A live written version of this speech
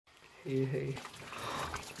Hey,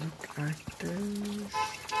 look at this.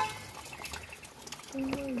 Oh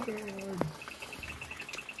my god.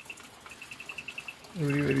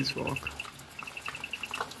 Very small.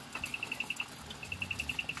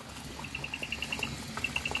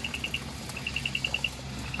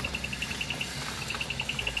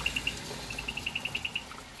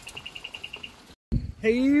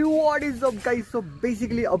 Hey, what is up guys? So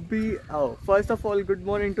basically first of all, good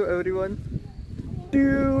morning to everyone.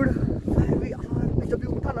 Dude, where we are, जब ये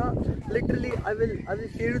उठा ना, literally I will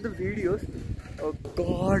share you the videos. Oh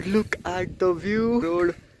god, look at the view,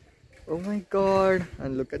 road. Oh my god,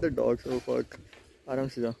 and look at the dogs. Oh fuck, आराम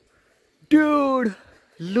से जा. Dude,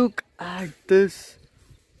 look at this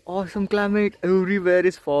awesome climate. Everywhere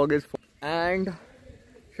is fog, and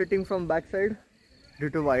shooting from backside due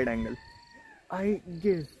to wide angle. I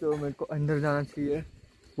guess so मेरे को अंदर जाना चाहिए.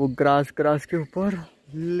 वो grass के ऊपर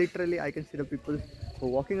literally I can see the people who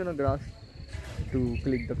are walking on the grass to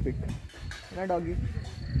click the pic. ना doggy.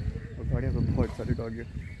 Oh god, यहाँ पे बहुत सारे doggy.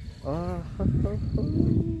 I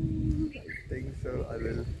think so. I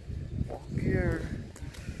will walk here.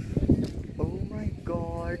 Oh my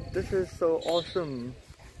god, this is so awesome.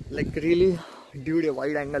 Like really, dude, a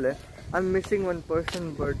wide angle है. I'm missing one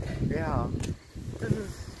person, but yeah, this is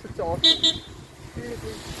such awesome.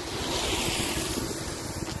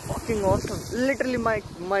 Fucking awesome. Literally my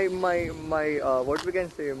what we can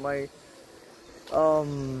say, my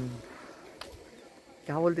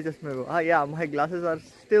क्या बोलते चश्मे को? Yeah, my glasses are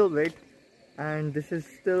still wet and this is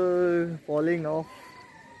still falling off.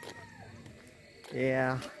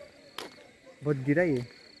 Yeah, बहुत गिरा ये.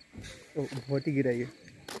 Oh, बहुत ही गिरा ये.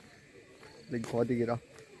 Like बहुत ही गिरा.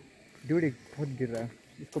 Dude, एक बहुत गिर रहा है.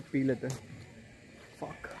 इसको पी लेते हैं.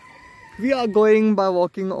 Fuck. We are going by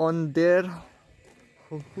walking on there.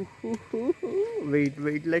 Wait,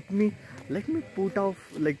 let me pull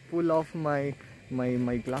off my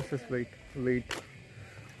glasses. Wait.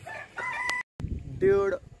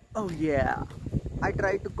 Dude, oh yeah. I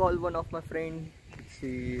tried to call one of my friends.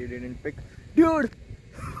 She didn't pick. Dude,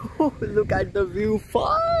 look at the view.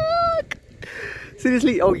 Fuck.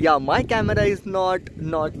 Seriously, oh yeah, my camera is not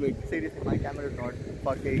wait. Seriously, my camera is not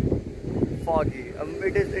foggy.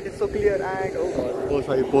 It is so clear and oh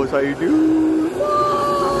god, pose I dude.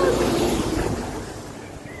 Oh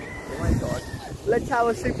my god, let's have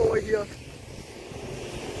a sip over here.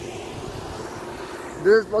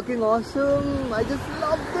 This is fucking awesome. I just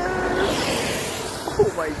love this.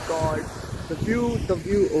 Oh my god, the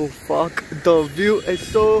view. Oh fuck, the view is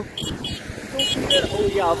so clear. Oh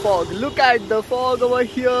yeah, fog. Look at the fog over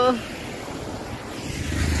here.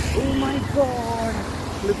 Oh my god.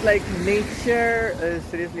 Look like nature is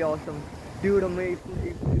seriously awesome, dude.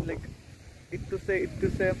 इतने से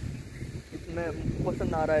इतने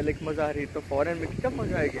पसंद आ रहा है, like मजा आ रही है. तो फॉरेन में कितना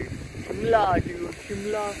मजा आएगी.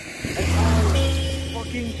 शिमला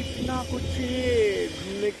fucking कितना कुछ है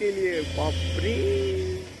घूमने के लिए. बाप रे,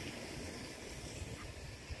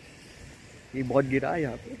 ये बहुत गिरा है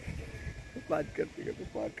यहाँ पे. बात करते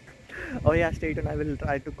fuck. Oh yeah, stay tuned. I will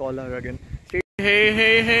try to call her again.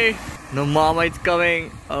 Hey. No, mama is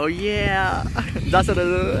coming. Oh yeah. That's what I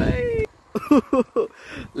do.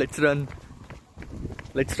 Let's run.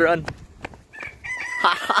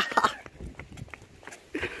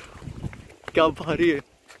 क्या भारी है.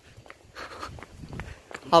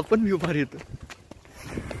 आपण व्यू भारी येतो.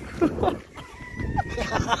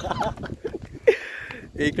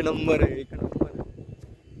 एक नंबर आहे.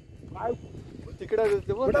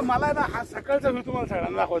 तिकडे मला ना हा सकाळचा व्ह्यू तुम्हाला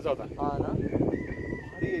सगळ्यांना दाखवायचा होता. हा ना,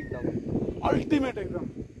 भारी एकदम अल्टिमेट एकदम.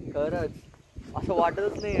 खरंच असं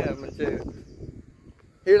वाटतच नाही आहे. म्हणजे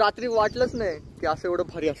हे रात्री वाटलंच नाही की असं एवढं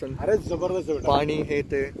भारी असेल. अरे जबरदस्त पाणी हे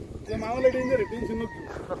ते मामाला डेंजर टेन्शन नको.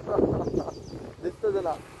 दिसतं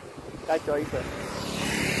तुला काय चॉईस आहे.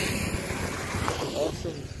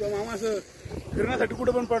 मामा असं फिरण्यासाठी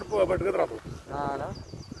कुठे पण भटकत राहतो. हा ना,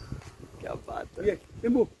 क्या बात आहे.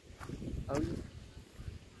 टेम्पो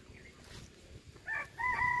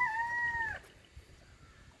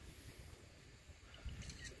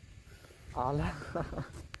आला.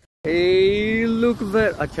 Hey, look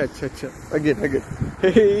where. अच्छा. Again.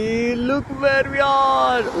 Hey, look where we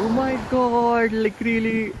are. Oh my god, like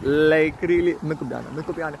really. मेरे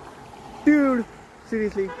को भी आना. Dude,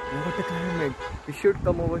 seriously, what a climate. We should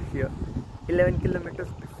come over here. 11 kilometers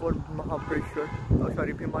before Bhimashankar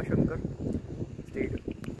Stadium.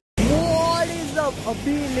 What is up?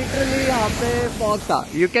 अभी literally यहाँ पे fog था.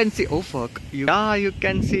 You can see. Oh fuck. You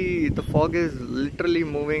can see the fog is literally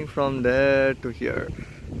moving from there to here.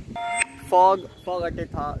 Fog हटे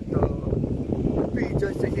था तो अभी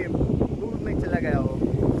just ये दूर में चला गया वो.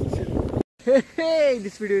 Hey,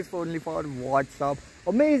 this video is only for WhatsApp.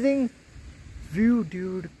 Amazing view,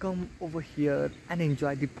 dude. Come over here and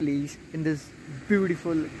enjoy the place in this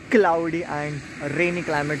beautiful, cloudy and rainy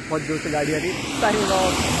climate. बहुत जोर से गाड़ी आ रही है. Signing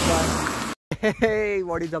off. Hey,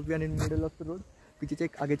 what is up? We are in the middle of the road. पीछे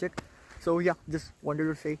check, आगे check. So yeah, just wanted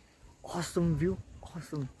to say, awesome view,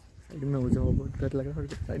 awesome. Side में हो जाओ, बहुत डर लग रहा है.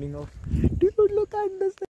 Signing off. Dude, look at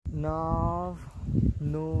this. Now,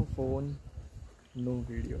 no phone, no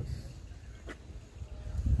videos.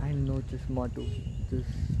 And no chashma too.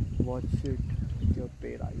 Just watch it with your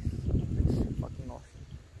bare eyes. It's fucking awesome.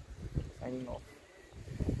 Signing off.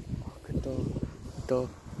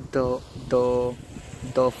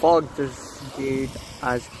 The fog just get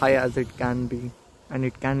as high as it can be, and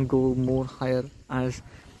it can go more higher as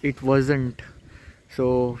it wasn't. So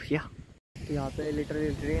yeah. यहाँ पे literally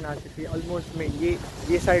train आ चुकी है almost. मैं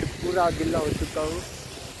ये side पूरा गिल्ला हो चुका हूँ,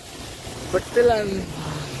 but still I am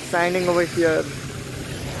standing over here.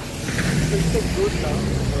 It's so good now.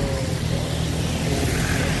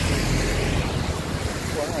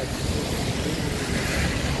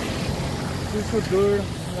 It's so good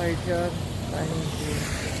right here. Thank you.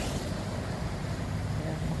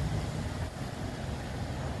 Yeah.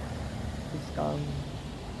 It's calm.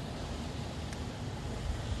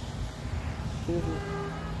 Seriously,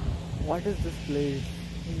 what is this place?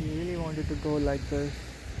 I really wanted to go like this,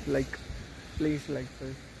 like place like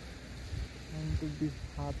this, and to be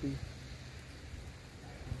happy.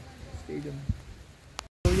 Stadium.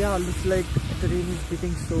 So yeah, looks like the rain is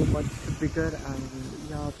getting so much bigger, and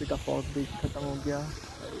यहाँ पे का fog भी खत्म हो गया.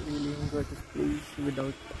 I really enjoyed this place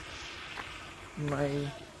without my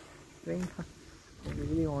ring. I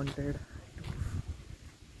really wanted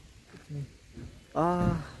to.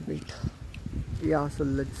 Wait. Yeah, so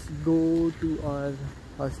let's go to our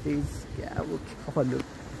stage. क्या वो क्या लो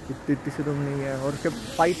इतनी से रूम नहीं है और क्या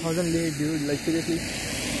 5,000 ले dude, like seriously.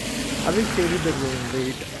 I will show you the room.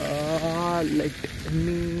 Wait. Let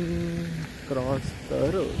me cross the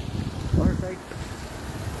road. Alright.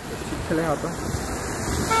 चले यहाँ पर.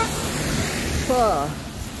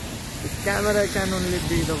 This camera can only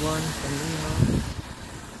be the one for me now.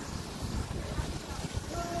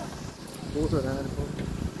 Both are there.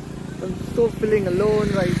 I'm so feeling alone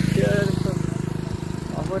right here.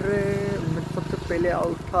 और मैं सबसे पहले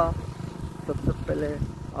out था. सबसे पहले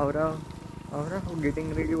आवरा getting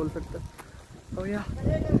ready बोल सकते. Oh yeah.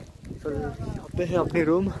 So यहाँ पे है अपनी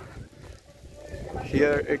room.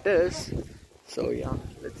 Here it is. So yeah,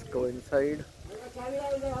 let's go inside.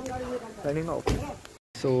 Signing off.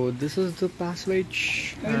 So this is the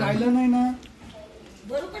passage.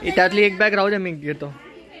 त्यातली एक बॅग राहू दे, मी घेतो.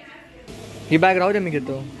 ही बॅग राहू दे, मी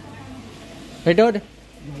घेतो. हे ठेव दे.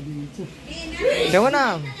 ठेव ना.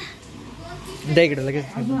 दे इकडे लगेच.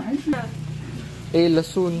 ए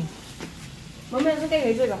लसूण.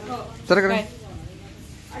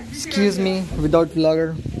 Excuse me, without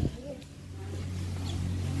vlogger.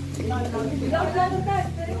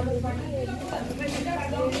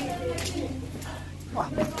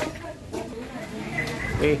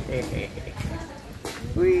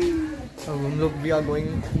 We are going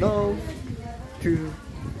now to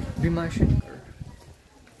Bhimashankar.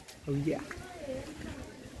 Oh yeah.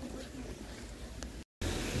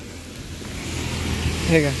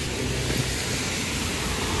 Hey guys.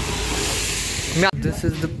 This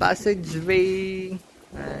is the passageway,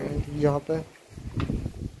 and यहाँ पे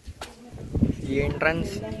the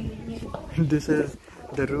entrance. This is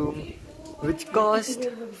the room, which cost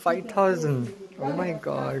 5,000. Oh my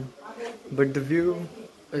god! But the view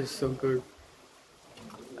is so good.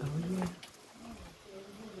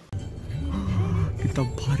 कितना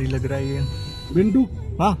भारी लग रहा है ये. बिंदु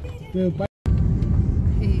हाँ.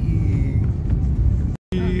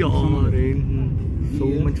 So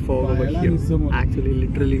much fog over here. Actually,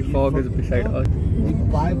 literally, fog is beside us.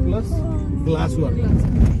 5 plus glass work.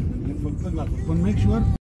 But make sure.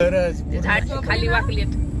 झाड खाली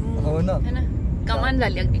वाकलेत. हो ना. है ना. कमान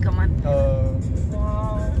झाली अगदी कमान.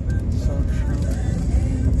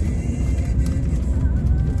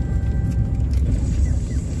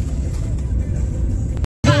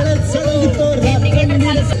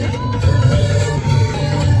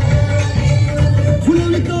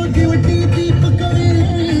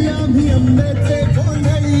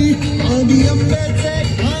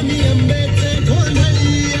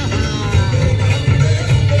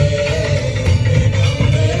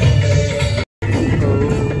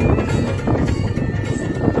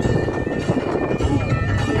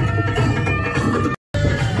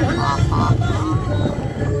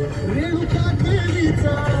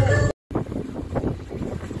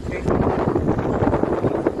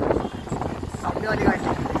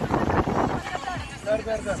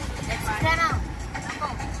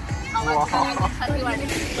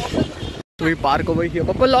 We park over here.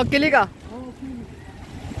 Papa lock केली का?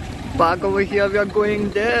 Park over here. We are going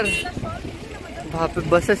there. वहाँ पे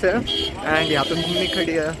बसेस है and यहाँ पे मम्मी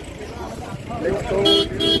खड़ी है. Let's go.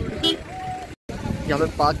 यहाँ पे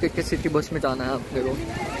पार्क करके सिटी बस में जाना है अपने को.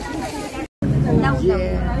 Yeah,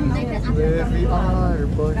 where we are,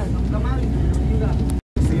 but.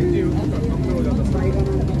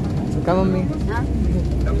 Come mummy.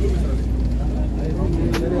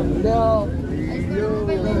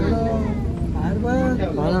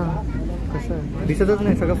 कसं दिसतच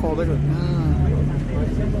नाही सगळं फॉगच होत.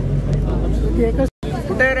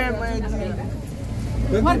 कुठे रे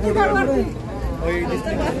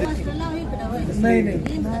नाही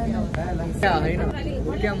आहे ना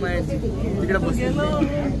क्या माहिती तिकडे बसली.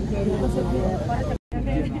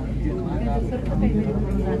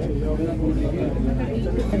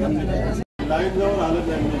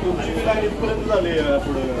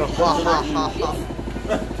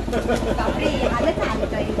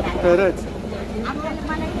 खरंच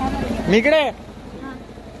इकडे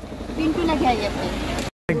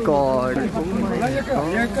गॉड.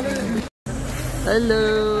 हॅलो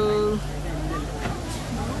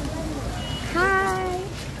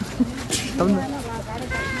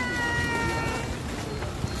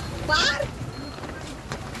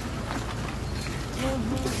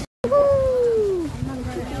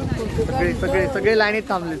सगळे सगळे लाईनीत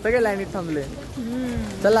थांबले.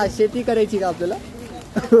 चला शेती करायची का आपल्याला.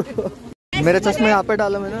 मेरा चश्मा यहाँ पे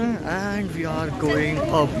डाला मैंने and we are going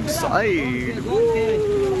up side.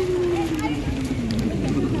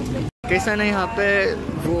 कैसा नहीं यहाँ पे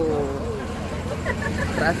वो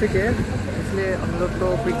ट्रैफिक है इसलिए हम लोग तो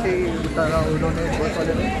पीछे ही उतारा उन्होंने बस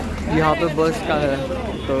वाले ने. यहाँ पे बस का है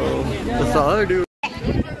तो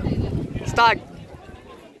start.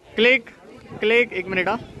 Click click 1 minute.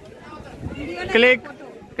 Click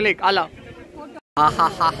click आला.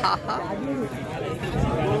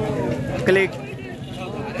 क्लिक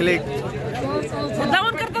क्लिक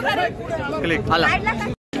क्लिक आला.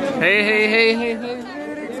 हे हे हे हे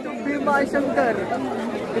भीमाशंकर.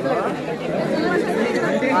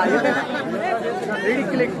 Ready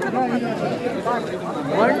click 1 2 3.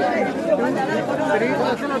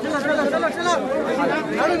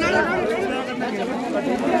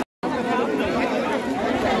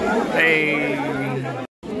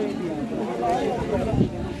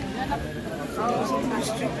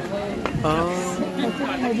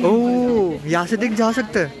 ओह यहाँ से दिख जा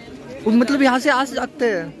सकते हैं. मतलब यहाँ से आ सकते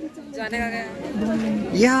हैं. जाने का क्या?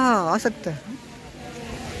 यहाँ आ सकते हैं.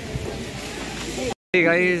 Hey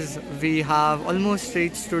guys, we have almost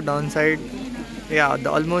reached to downside. Yeah, the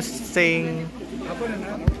almost saying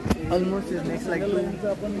almost is next like to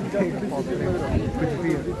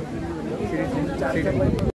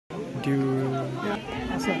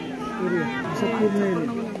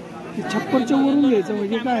छप्परच्या वरून घ्यायचं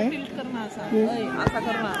म्हणजे काय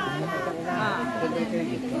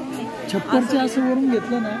छप्परच्या असं वरून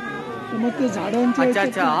घेतलं ना तर मग ते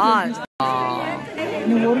झाडांच्या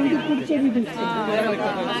आणि वरून ते पुढचं बी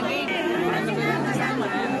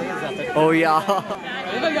Oh yeah.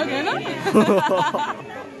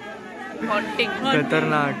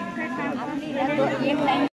 खतरनाक.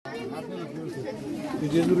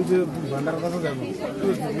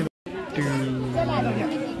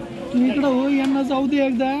 तू इकडं हो यांना जाऊ दे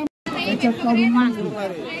एकदा त्याच्यात काढून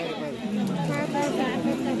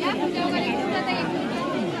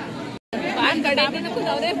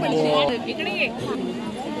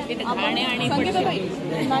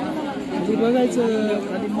बघायचं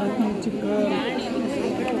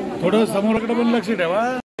थोडं समोरकडे पण लक्ष ठेवा.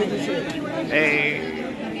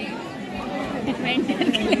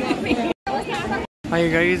 Hi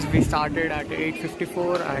guys, we started at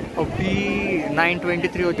 8:54 and abhi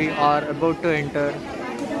 9:23 we are about to enter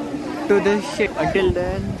to this ship. Until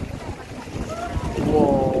then,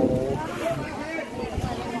 whoa,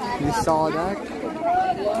 you saw that?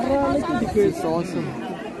 It's awesome.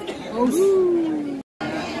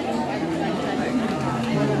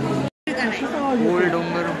 Old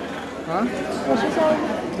डोंगर. हाँ?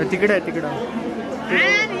 तिकडे आहे तिकडे.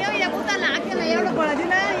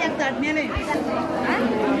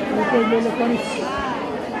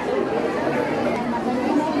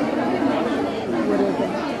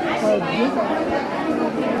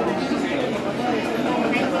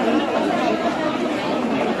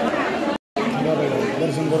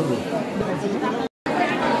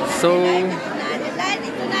 So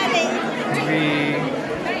we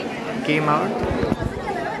came out.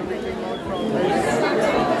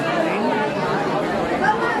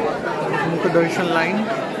 Dushan line.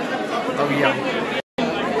 Oh yeah.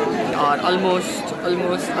 are almost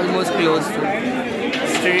close to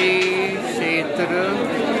Sri Kshetra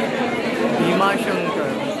Bhimashankar.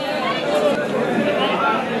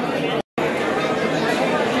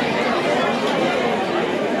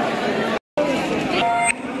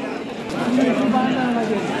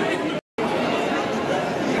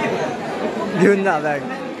 घेऊन जा bag.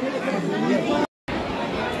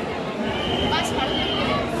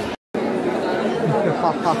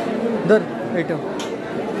 हा दर भेट.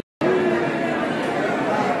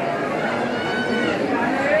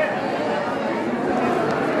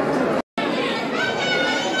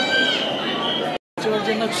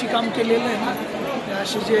 जे नक्षीकाम केलेलं आहे ना ते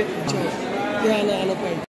असे जे ते आलं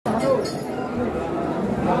पाहिजे.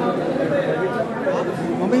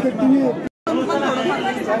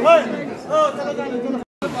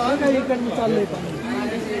 चाललंय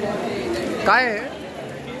काय आहे?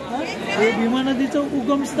 हे भीमा नदीचं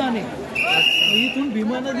उगम स्थान आहे. इथून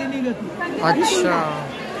भीमा नदी निघत. अच्छा.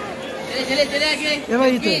 हे बघा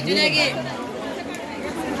इथे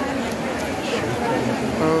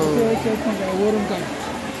वरून काय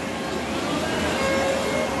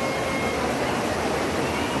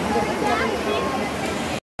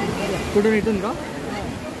कुठून इथून का?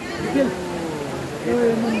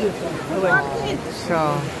 अच्छा.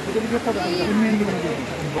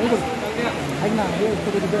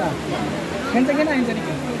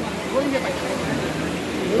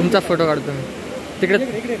 तुमचा फोटो काढतो मी तिकडे.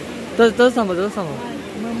 तसं थांबा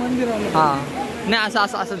मंदिर आलं. हा नाही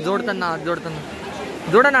असं जोडताना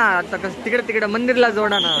जोडा ना. आता कसं तिकडे मंदिरला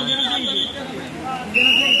जोडा ना.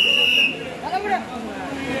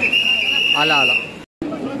 आला.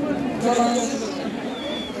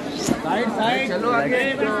 चलो आगे.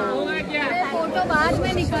 फोटो बाद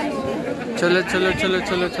में निकालो.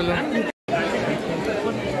 चलो.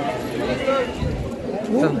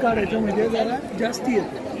 खूप काढायचं म्हणजे जरा जास्ती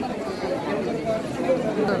येते.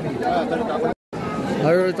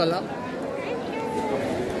 हळूहळू चला.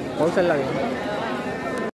 पावसाला लागला.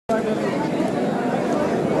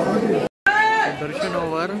 दर्शन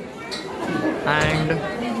over and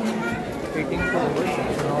waiting for bus.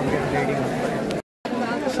 Now we are heading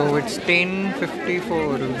outside. So it's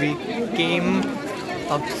 10:54. We came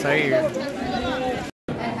outside.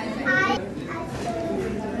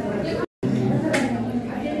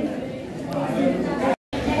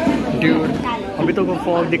 Dude, अभी तो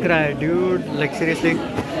fog दिख रहा है. Dude, like seriously,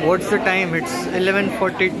 what's the time? It's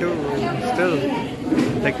 11:42. Still,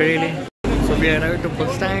 like really. So we arrived to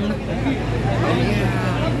bus stand.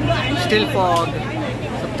 Still fog.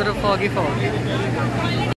 सब तरफ fog.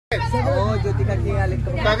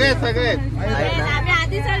 सगळे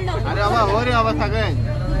अरे बाबा हो रे बाबा सगळे.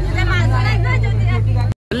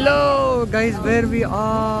 Hello guys, where we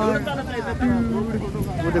are?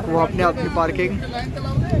 वो देखो अपने अपनी पार्किंग.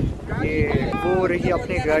 ये वो रही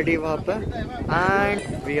अपनी गाड़ी वहाँ पर. And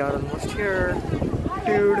we are almost here,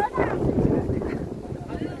 dude.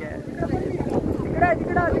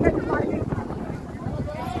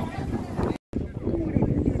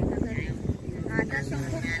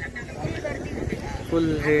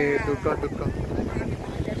 Full है दुक्का.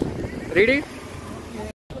 Ready?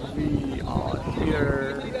 We are here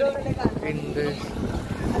in this.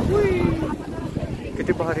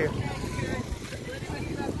 किती भारी आहे.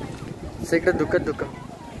 सेकंड दुक्का.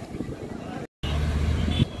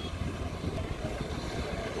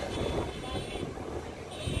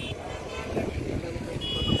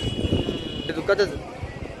 दुक्कातच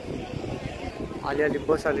आली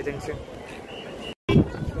बस आली त्यांची.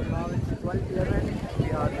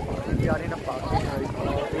 We are in a parking area.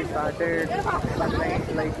 We started at night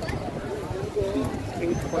like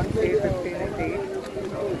 8:15 and 8.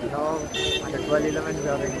 Now at 12:11 we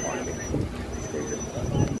are in parking.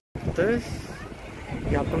 This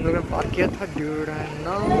यहाँ पे हम लोगों ने पार्क किया था dude, and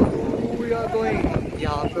now we are going.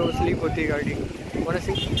 यहाँ पे वो स्लीप होती है गाड़ी. Wanna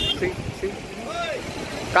see?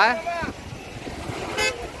 काय?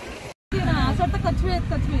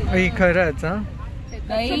 खरंच हा.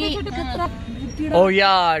 ओ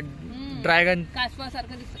या ड्रॅगन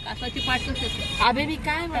कासवासारखं दिसतं. कासवाची पाठ. अबे मी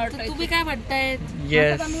काय म्हणतो, तुम्ही काय म्हणताय?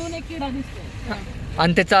 येस.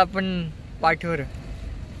 आणि त्याचा आपण पाठीवर.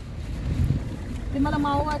 ते मला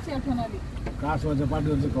माओवाची आठवण आली. कासवाच्या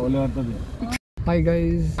पाठीवरचं कवले वाटतं. Hi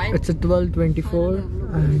guys, it's 12:24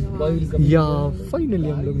 and yeah,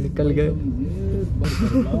 finally हम लोग निकल गए.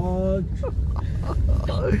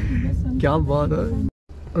 क्या बात है.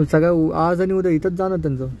 सगळं आज आणि उद्या इथंच जाणार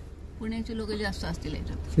त्यांचं. पुण्याचे लोक जास्त असतील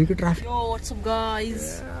याच्यात. इकडे traffic. Yo WhatsApp guys.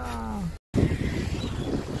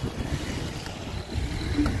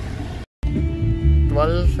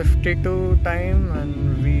 12:52 time and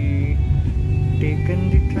we taken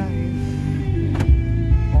the drive.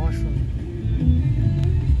 Awesome.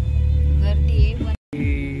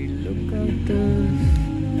 Hey, look at this.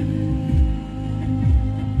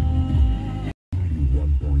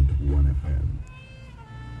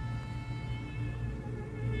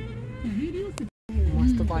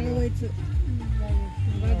 मस्त पाणी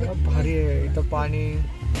भारी आहे इथं पाणी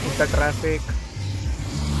इथं ट्रॅफिक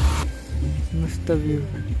मस्त व्ह्यू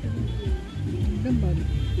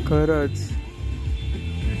खरंच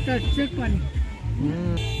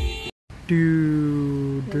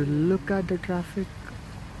Dude, look at the traffic.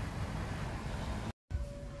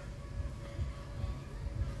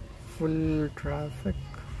 Full traffic.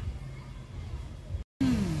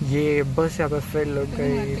 ये बस यहाँ पे फेल हो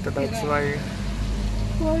गई तो that's why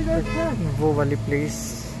वो वाली प्लेस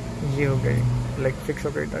ये हो गई लाइक फिक्स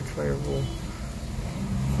हो गई that's why वो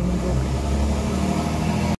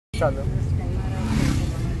चलो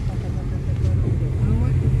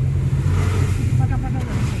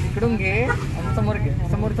इकडून घे आणि समोर घे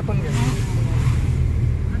समोरचं पण घे झूम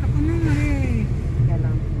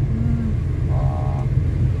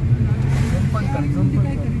पण कर झूम पण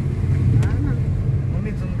कर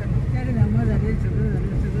मम्मी झूम कर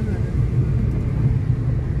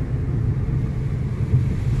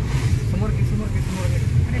समोर घे समोर घे समोर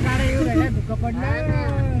घे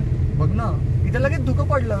बघ ना इथं लगेच धुकं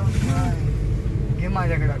पडलं घे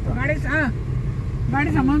माझ्याकडे आता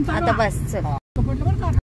गाडी सामान आता बस चल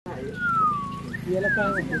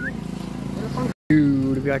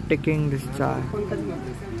Dude, we are taking this drive.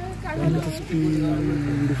 And this is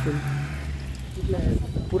beautiful.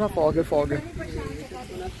 Pura fog hai.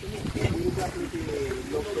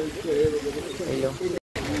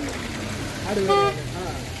 Hello.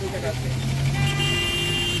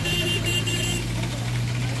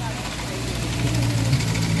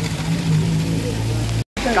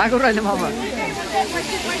 काय करू राहिले मामा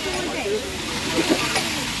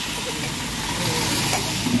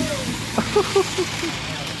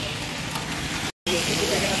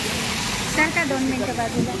सर का 2 मिनिटं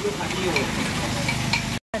बाजूला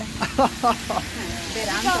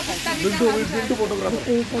बिल्टू फोटोग्राफर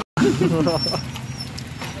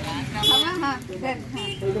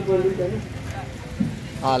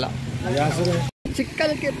आला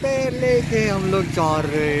चिक्कल के पैर लेके हम लोग जा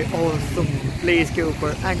रहे ऑसम प्लेस के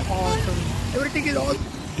ऊपर and awesome everything is all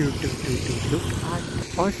look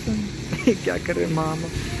at awesome क्या कर रहे मामा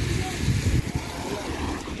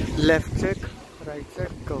लेफ्ट चेक राइट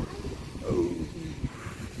चेक गो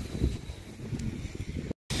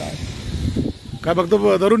काय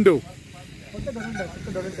बघतो धरून ठेव फक्त धरून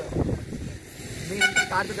ठेव मी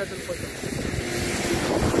कार पे जातो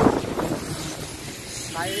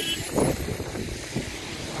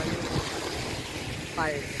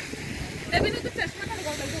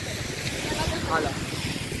आला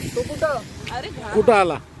तो कुठं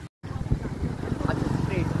आला अच्छा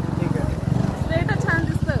स्ट्रेट ठीक आहे छान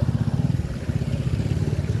दिसतं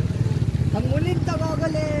मुलींचा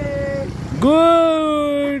गॉगल आहे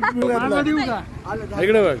गुड आलं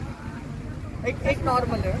इकडे बघ एक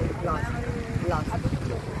नॉर्मल आहे ग्लास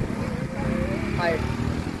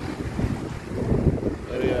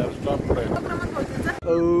अरे यार स्टॉप पुढे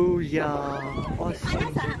Oh yeah, awesome.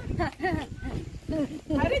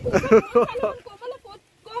 अरे कोमल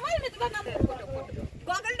मी तुला नाम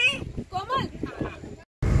गॉगल दे कोमल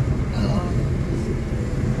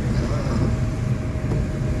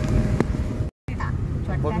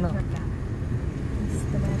बघ ना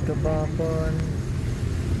आपण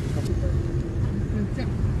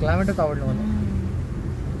क्लायमेटच आवडलं मला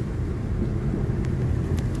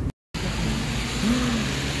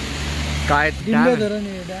काय धरण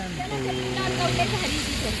आहे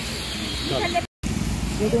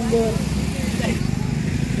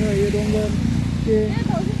ये डोंगर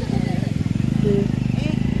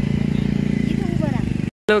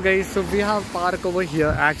hello guys so we have park over here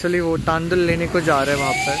actually वो तांदुल लेने को जा रहे हैं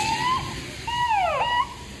वहाँ पर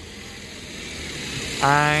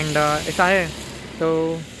एंड ऐसा है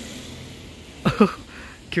तो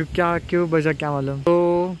क्यों बजा क्या मालूम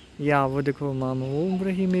तो या वो देखो मामा वो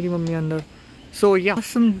रही मेरी मम्मी अंदर सो या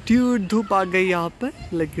सम ड्यूड धूप आ गई यहाँ पर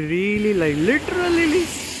like really like literally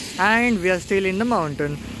and we are still in the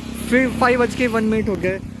mountain 5:01 हो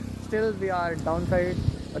गए still we are down side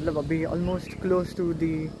मतलब अभी almost close to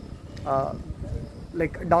the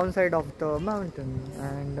like down side of the mountain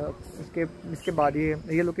and इसके बाद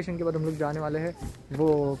ये लोकेशन के बाद हम लोग जाने वाले हैं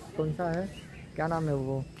वो कौन सा है क्या नाम है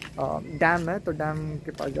वो डैम है तो डैम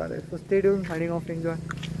के पास जा रहे हैं so stay tuned signing off enjoy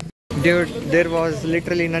there was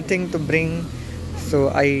literally nothing to bring so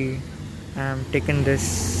I am taken this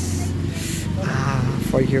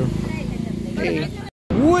for you Okay.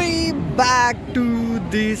 We back to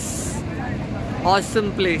this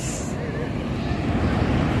awesome place.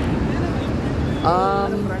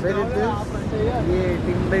 Where is this? ये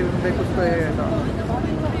टिम्बे विम्बे कुछ तो है ना.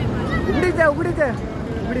 उगड़ी जा.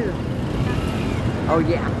 Oh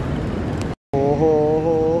yeah. हो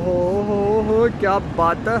क्या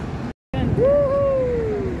बात है.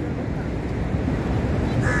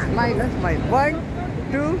 Smile. 1,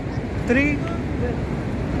 2, 3.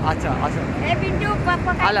 अच्छा. ए पिंटू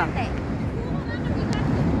पापा काय आला. म्हणताय?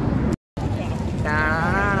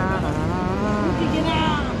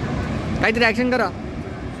 काहीतरी ऍक्शन करा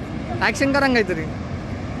काहीतरी.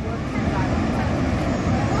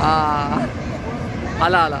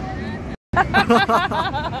 आला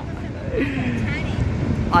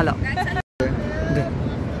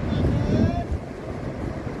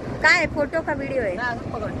काय फोटो का व्हिडिओ आहे?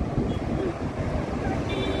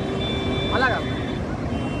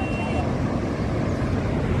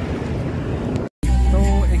 तो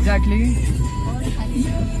एग्जैक्टली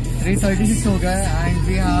 3:36 हो गया and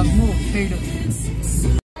we have stayed.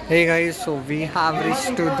 Hey guys, so we have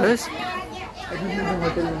reached to this.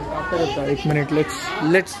 एक minute,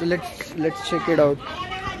 let's check it out.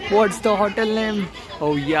 What's the hotel name?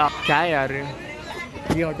 Oh yeah, क्या है यार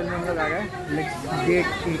ये होटल में हम लोग आ गए. Let's get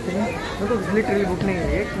it. मेरे को लिटरली बुक नहीं है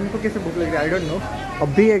ये. तुमको कैसे बुक लग गया? I don't know.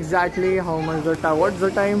 अभी exactly how much the time? What's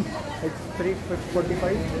the time? It's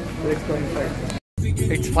 3:45. Let's go inside.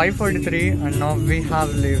 It's 5:43 and now we have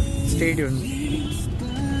leave. Stay tuned.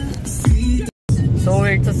 So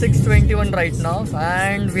it's a 6:21 right now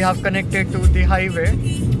and we have connected to the highway,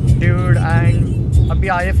 dude. And अभी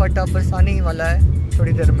आए फटा बस आने ही वाला है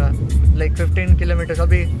थोड़ी देर में. Like 15 kilometers.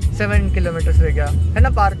 अभी 7 kilometers रह गया है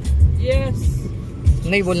ना पार. Yes.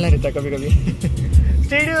 नहीं बोलना रहता कभी.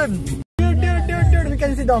 Stay tuned. Dude, we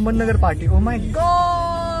can see the Ahmednagar party. Oh my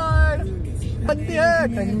god. बंदी है.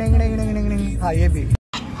 हाँ ये भी.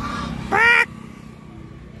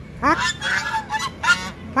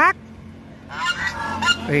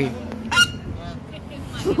 Hey.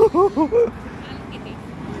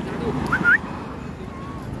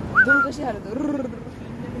 कशी हरतो